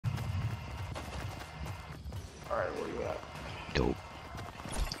Alright, where you at? Dope.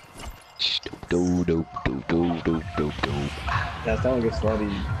 Dope, dope, dope, dope, dope, dope, dope. Yeah, that one gets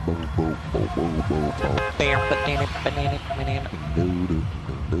funny. Boom, boom, boom, boom, boom, boom. Bam, banana, banana, banana. Do, do,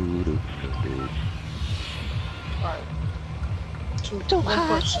 do, do, do, do. Alright. Too One hot.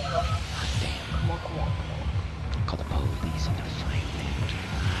 person. Ah, damn. Come on, come on, come on. Call the police in the fight, man. Too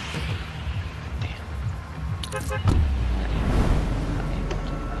hot. Damn.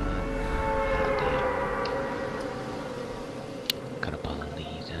 Call the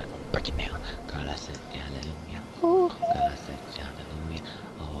police and break it down. Girl, I said hallelujah. Oh, girl, I said hallelujah.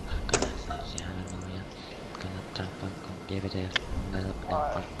 Oh, girl, I said hallelujah. Girl, I'm top, I'm gonna give it to you. I'm gonna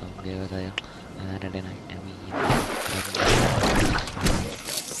give it to you. And then I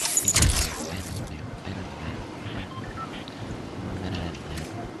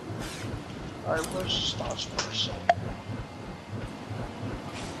Alright, where's the stars person?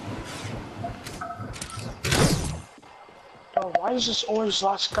 Oh, why is this always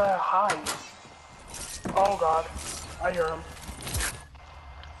last guy high? Oh god, I hear him.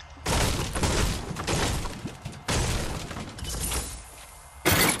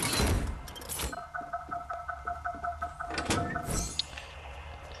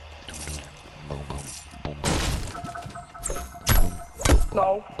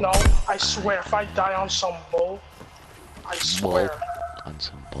 No, no, I swear, if I die on some bull, I swear. On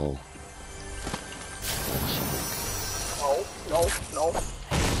some bull. No, no, no.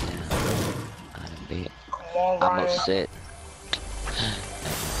 Come on, Ryan. I'm gonna sit.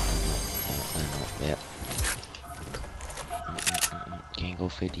 Yep. Can't go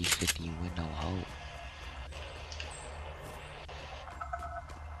 50-50 with no hope.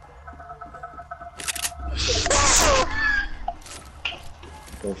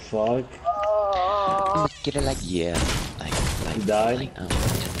 The fuck? Get it like yeah, like you died?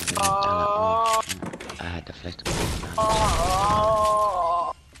 I had to flex the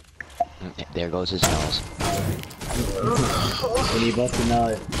there goes his nose. When you busting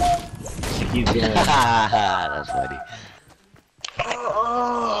out, it keeps going. That's funny.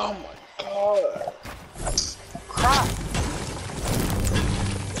 Oh my god. Crap.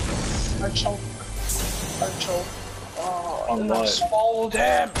 I choked. Oh, on and I what? swallowed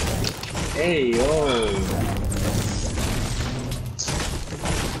him. Hey, yo.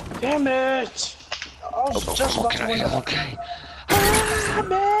 Damn it. I was just about to win. Okay.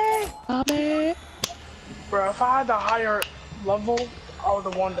 Bro, if I had a higher level, I would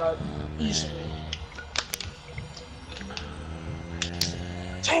have won that easily.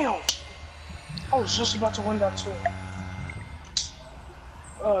 Damn! I was just about to win that too.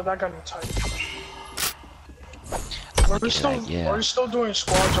 Oh, that got me tight. Are we still doing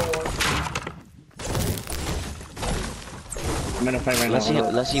squads or what? I'm gonna fight right now.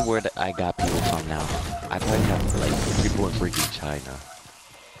 Let's see where I got people from now. I probably have like people in freaking China.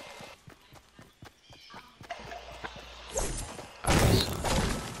 Okay, so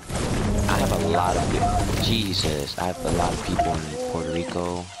I have a lot of people. Jesus, I have a lot of people in Puerto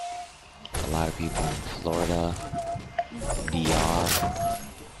Rico, a lot of people in Florida, DR.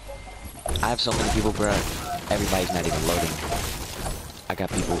 I have so many people, bro. Everybody's not even loading. I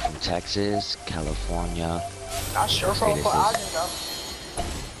got people from Texas, California. That's your fault for adding them.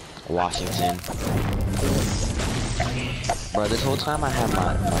 Washington. Bro, this whole time I have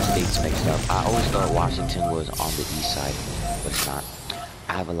my states mixed up. I always thought Washington was on the east side, but it's not.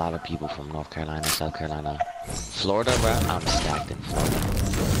 I have a lot of people from North Carolina, South Carolina, Florida, bro. I'm stacked in Florida.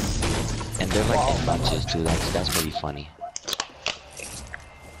 And they're like in bunches too. That's pretty funny.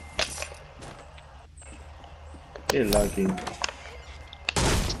 You're lucky. Miami.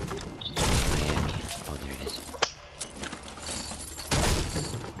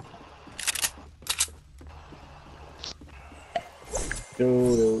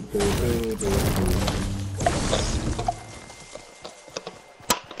 Oh, there it is.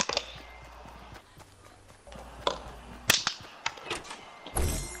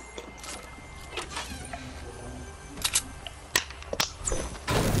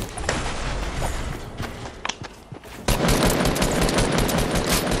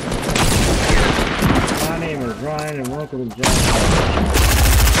 My name is Ryan and welcome to John.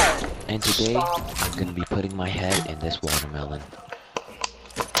 And today, I'm gonna be putting my head in this watermelon.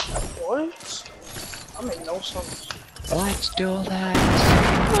 What? I make no sense. Let's do this!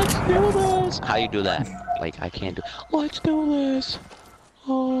 Let's do this! How you do that? Like, I can't do. Let's do this!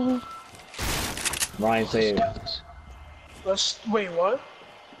 Oh. Ryan, say it. Wait, what?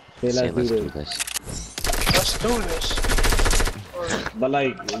 Say let's do this. Let's do this. But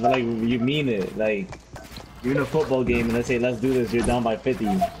like you mean it, like. You're in a football game and let's say, let's do this, you're down by 50.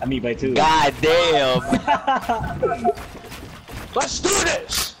 I mean by 2. God damn! Let's do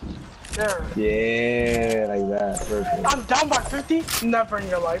this! There. Yeah, like that. Perfect. I'm down by 50? Never in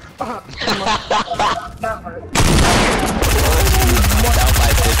your life. Never. I'm down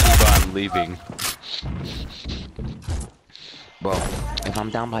by 50, bro. I'm leaving. Bro, if I'm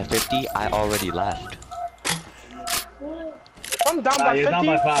down by 50, I already left. If I'm down by 50, down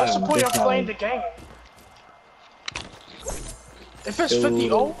by 5. what's the point of This playing time. the game? If it's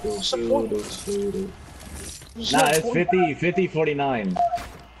 50-0, what's the point? There's Nah, no it's point. 50-49.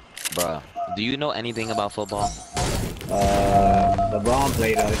 Bro, do you know anything about football? LeBron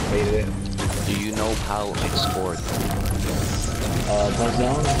played it. Do you know how it's scored?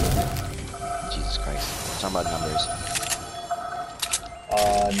 Touchdown? Jesus Christ. Talking about numbers.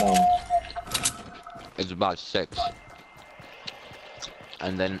 No. It's about 6.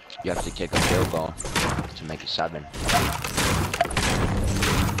 And then you have to kick a field goal to make it 7.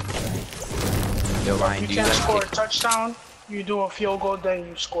 Yo, Ryan, You do you can't guys score a kick? touchdown, you do a field goal, then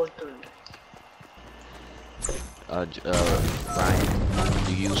you score 3. Ryan,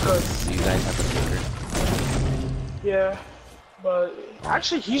 do you guys have a kicker? Yeah, but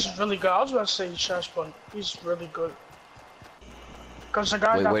actually he's really good. I was about to say trash, but he's really good. Cause the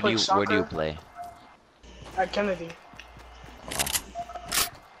guy Wait, that where do played soccer you play? at Kennedy.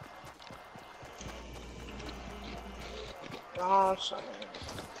 Oh, sorry.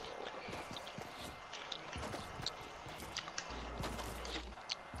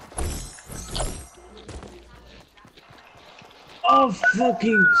 Oh,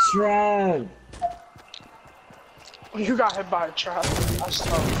 fucking trash! You got hit by a trap. That's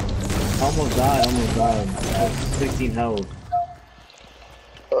tough. Almost died. I have 16 health.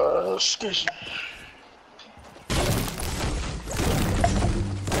 Excuse me.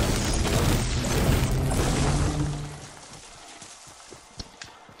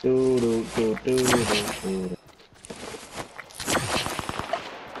 Do.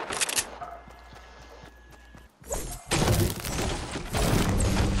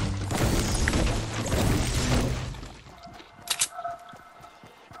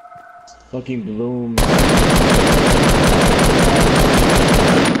 Fucking bloom.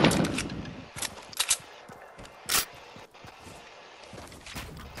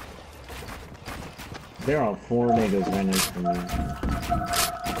 There are 4 niggas right next to me.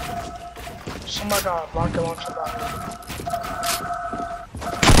 Somebody got a rocket launcher down here.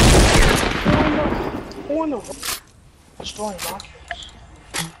 Who in the is throwing rockets?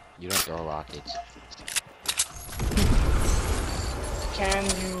 You don't throw rockets. Can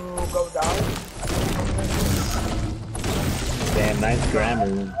you go down? Damn, nice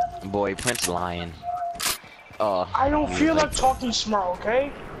grammar. Boy, Prince lying. I don't feel like talking smart,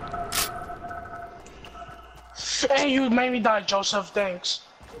 okay? Hey, you made me die, Joseph. Thanks.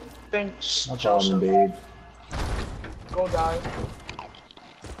 Thanks, No Joseph. problem, babe. Go die.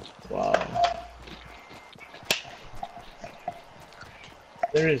 Wow.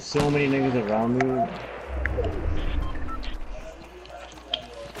 There is so many niggas around me.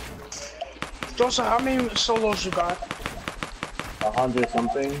 Joseph, how many solos you got? 100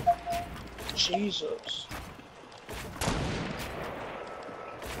 something. Jesus.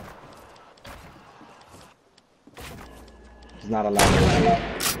 It's not allowed.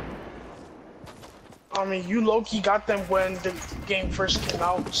 I mean, you low-key got them when the game first came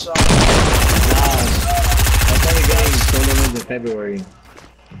out, so... Nah, I started getting solo wins in February.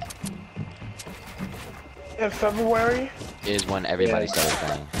 In February? Is when everybody started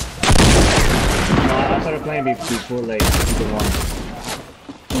playing. No, I started playing before like season 1.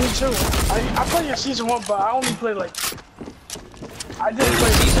 Me too. I played your season 1, but I only played like... I didn't play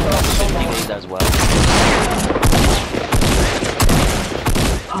Season 1 so 50 long. days as well.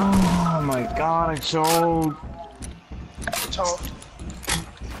 Oh my god, I choked. So,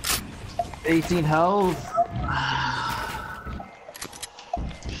 18 health.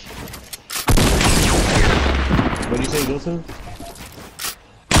 What do you say, Joseph?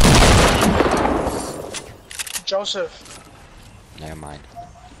 Joseph. Never mind.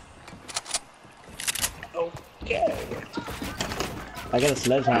 Okay. I got a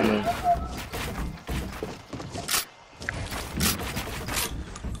sledgehammer.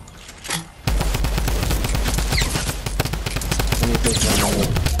 Let me play squad.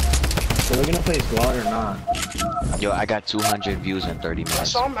 So we're gonna play squad or not? Yo, I got 200 views in 30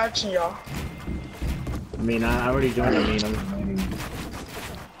 minutes. So I'm asking y'all. I mean, I already joined. I'm just waiting.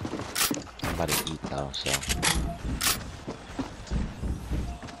 I'm about to eat though, so.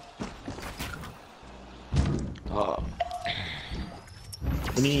 Oh.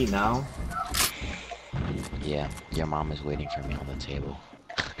 What do you eat now? Yeah, your mom is waiting for me on the table.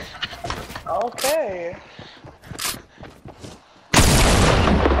 Okay. He's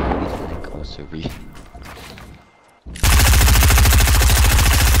getting closer, B.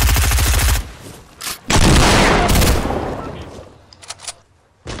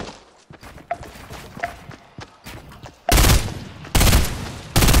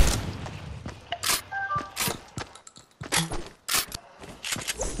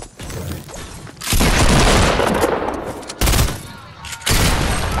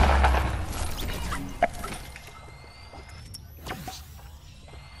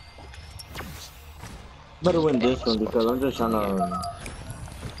 Better win this one because I'm just trying to,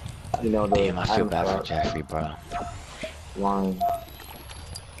 you know, the Damn, I feel item bad for shot Jeffrey, bro. line.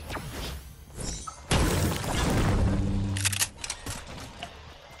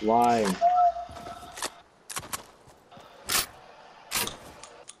 Line.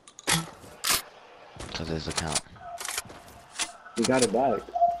 Cause his account. He got it back.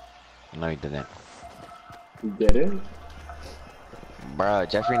 No, he didn't. He did it? Bro,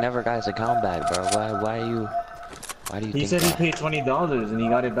 Jeffrey never got his account back, bro. Why do you He think said that? he paid $20 and he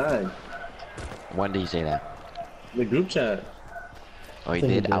got it back. When did he say that? The group chat. Oh, he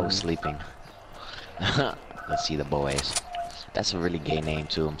did? I was sleeping. Let's see the boys. That's a really gay name,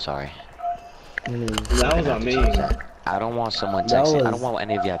 too. I'm sorry. That was on me. I don't want someone That texting. I was- don't want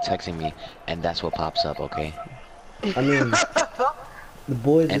any of y'all texting me, and that's what pops up, okay? I mean, the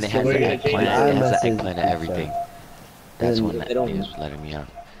boys And just it has Wait, the I eggplant. changed It has the iMessage eggplant and everything. That's And when they don't- niggas letting me up.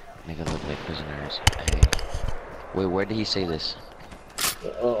 Niggas look like prisoners. Hey. Wait, where did he say this?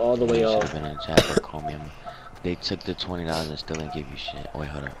 All the way He up. should've been in the chat, but call me. They took the $20 and still didn't give you shit. Wait,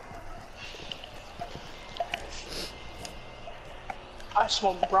 hold up. I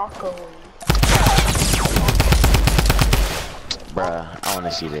smoke broccoli. Bruh, I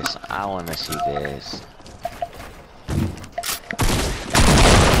wanna see this. I wanna see this.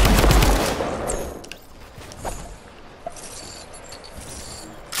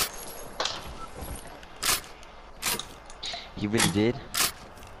 You really did?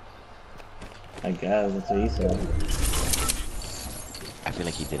 I guess that's what he said. I feel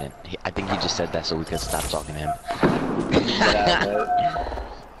like he didn't. I think he just said that so we could stop talking to him. Yeah, but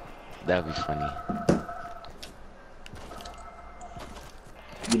That would be funny.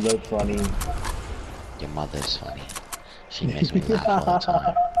 you look funny. Your mother is funny. She makes me laugh all the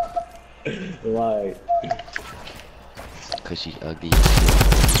time. Why? Cause she's ugly.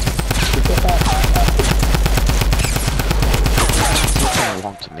 I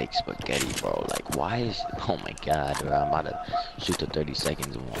want to make spaghetti, bro. Like, why is... Oh my god, bro. I'm about to shoot the 30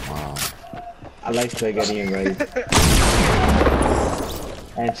 seconds with my mom. I like spaghetti and rice.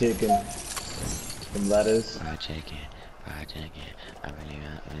 And chicken. And lettuce. Fried chicken. I really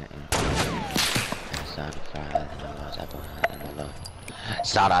want... Start fries and I love...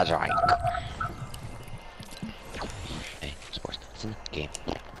 Start a drink. Hey, sports. It's in the game.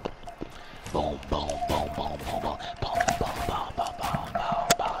 Boom, boom, boom, boom, boom, boom, boom, boom, boom, boom, boom,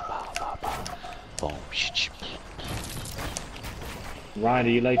 boom, boom, boom, shh. Ryan,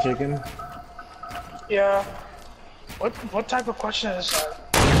 do you like chicken? Yeah. What type of question is that?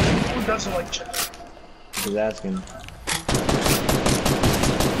 Who doesn't like chicken? Just asking.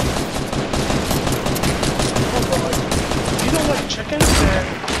 If you don't like chicken,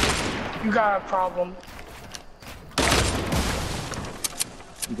 then you got a problem.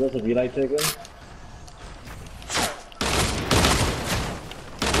 Joseph, you like chicken?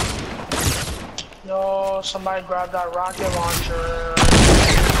 No, somebody grab that rocket launcher.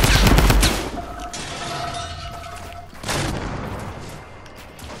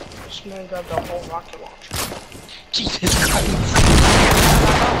 This man got the whole rocket launcher. Jesus Christ.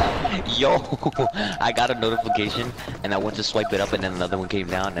 Yo, I got a notification and I went to swipe it up and then another one came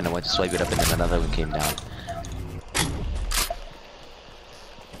down and I went to swipe it up and then another one came down.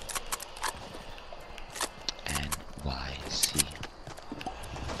 NYC.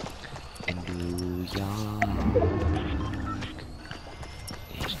 And New York.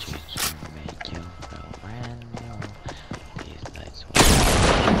 These streets will make you feel brand new. These lights will...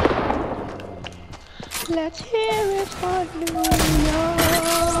 Let's hear it for New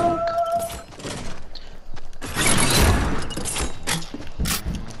York.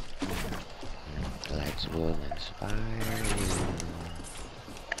 Lights will inspire you.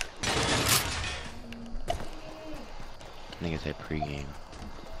 Niggas said pregame.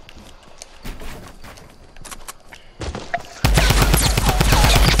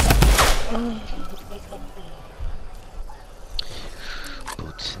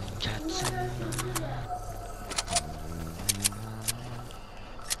 Boots and cats and...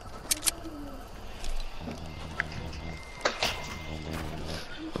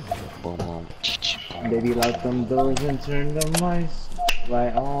 boom, boom, boom. Baby, lock them doors and turn the lights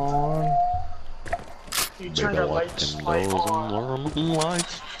right on. You turn the lights light on.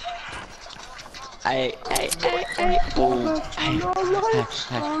 Hey, boom. Hey,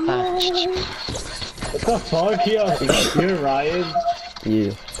 What the fuck, yo? You're Ryan?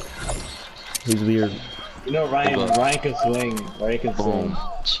 Yeah. He's weird. You know Ryan can swing. Ryan can boom,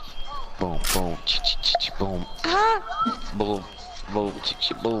 swing. boom, boom, boom, boom,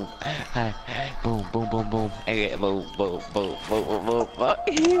 boom, boom, boom, boom, boom, boom, hey, boom, boom, boom, boom, boom, boom.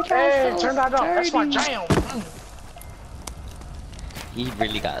 Hey, turn that up. That's my jam. He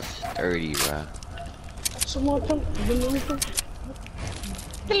really got sturdy, bro. Some more time.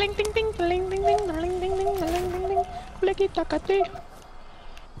 Ding ding ding ding ding ding ding ding ding ding ding. Blicky takati.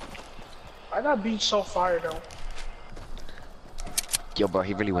 I got beat so fire though. Yo, bro,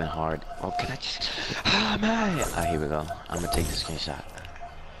 he really went hard. Oh, can I just? Ah, man. Ah, here we go. I'm gonna take the screenshot.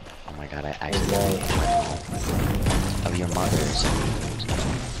 Oh my god, I actually of your mother's.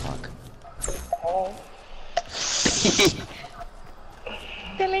 Fuck. Oh.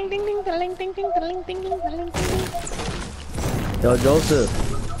 Ding ding ding ding ding ding ding ding ding ding. Yo, Joseph.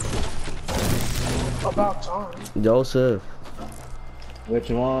 About time. Joseph. Which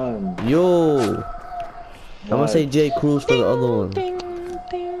one? Yo. I'm gonna say J. Cruz for the other one.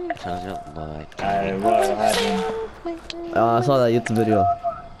 Alright, what happened? I saw that YouTube video.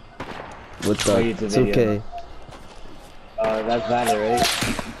 With the What YouTube 2K. video? That's valid, right?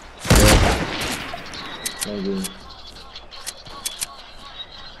 Maybe.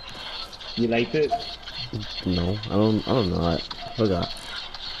 You liked it? No, I don't know. I forgot.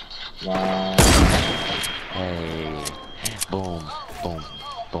 Wow. Hey, boom, boom,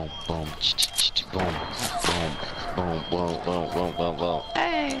 boom, boom, boom, boom, boom, boom, boom, boom, boom, boom.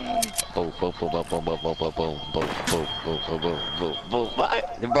 Hey, boom, boom, boom, boom, boom, boom, boom, boom, boom, boom, boom, boom, boom, boom, boom,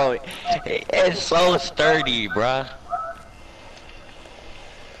 boom. Bro, it's so sturdy, bruh.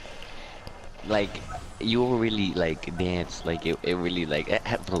 Like, you will really like dance, like it really like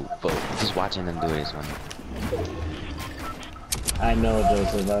boom, boom. Just watching them do this one. I know,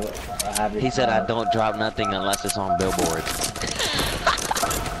 Joseph. I have it. He said I don't drop nothing unless it's on Billboard.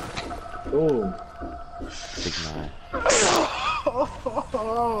 Ooh. 6'9".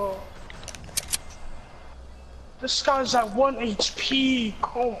 This guy's at 1 HP.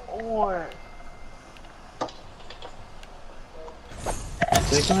 Come on.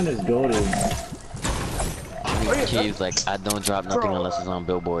 6'9" is goated. He's like, I don't drop nothing unless it's on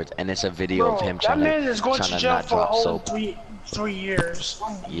billboards, and it's a video Bro, of him that trying man is going to to jail not for a drop whole soap. 3 years.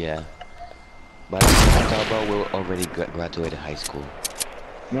 Yeah. But I thought, bro, we already graduated high school.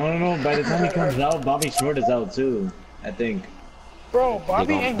 No. By the time he comes out, Bobby Short is out too. I think. Bro,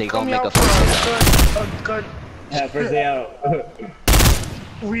 Bobby they ain't gonna coming make out a for a good Yeah, first day out.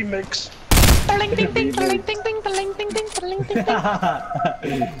 remix.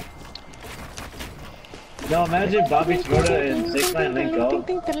 No, imagine Bobby Shmurda and 6'9" link up.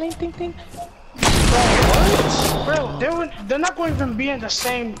 Bro, they're not going to even be in the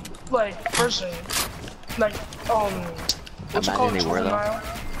same like person. Like what's it called? Imagine they were, though.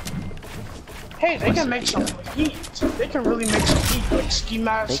 Hey, they can make some heat. They can really make some heat, like ski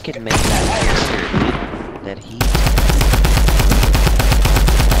mask. They can make that heat.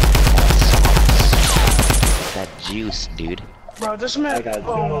 That juice, dude. Bro, this man. I got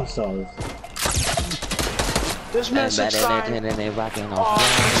no sauce. This man And they rocking off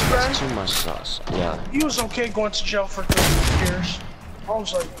too much sauce. Yeah. He was okay going to jail for 3 years. I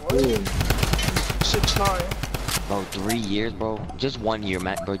was like, what? 6'9". Bro, 3 years, bro. Just 1 year,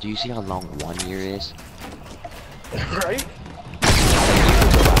 Matt. Bro, do you see how long 1 year is? Right?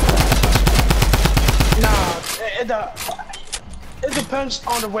 Nah, it depends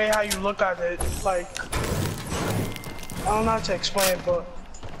on the way how you look at it. Like, I don't know how to explain it, but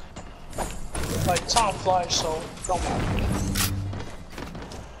like time flies, so don't matter.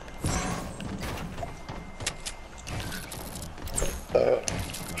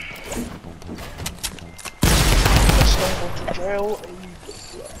 Let's don't go to jail.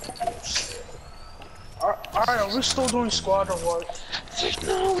 Alright, are we still doing squad or what? I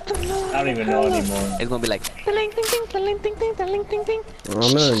don't even know anymore. It's gonna be like. I'm in the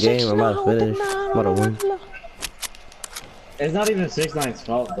game. I'm about to finish. I'm about to win. It's not even 6'9"'s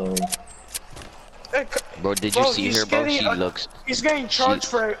fault though. Bro, did you see her, bro? She looks. He's getting charged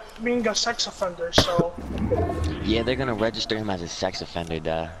for being a sex offender, so. Yeah, they're gonna register him as a sex offender,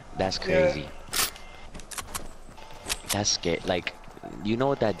 duh. That's crazy. Yeah. That's scary. Like, you know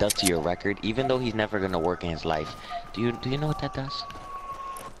what that does to your record? Even though he's never gonna work in his life. Do you know what that does?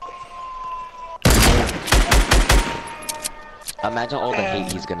 Imagine all the hate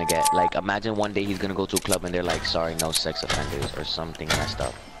And- he's gonna get. Like, imagine one day he's gonna go to a club and they're like, sorry, no sex offenders or something messed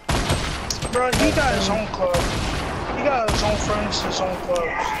up. Bro, he got his own club. He got his own friends, his own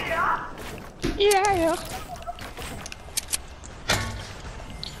clubs. Yeah.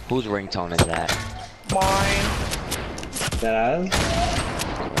 Whose ringtone is that? Mine. That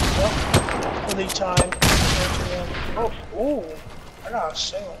Yep. Fully time. Oh, ooh. I got a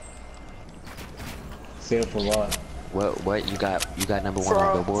sale. sale for what? What you got number one on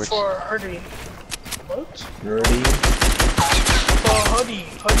For billboards? for a hoodie. What? Nerdy? For a hoodie.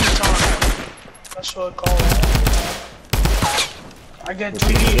 Hoodie time. That's what it's called. I get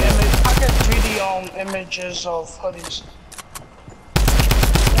 3D image. I get 3D images of hoodies.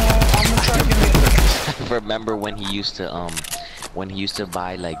 I'm gonna try to give me. Remember when he used to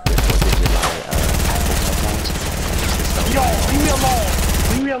buy like the 4th of July Apple headphones? Yo, leave me alone.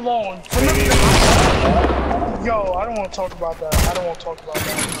 Leave me alone. Yo, I don't want to talk about that. I don't want to talk about that.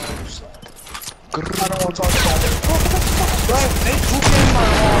 I don't want to talk about it. Bro, they took in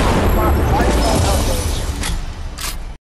my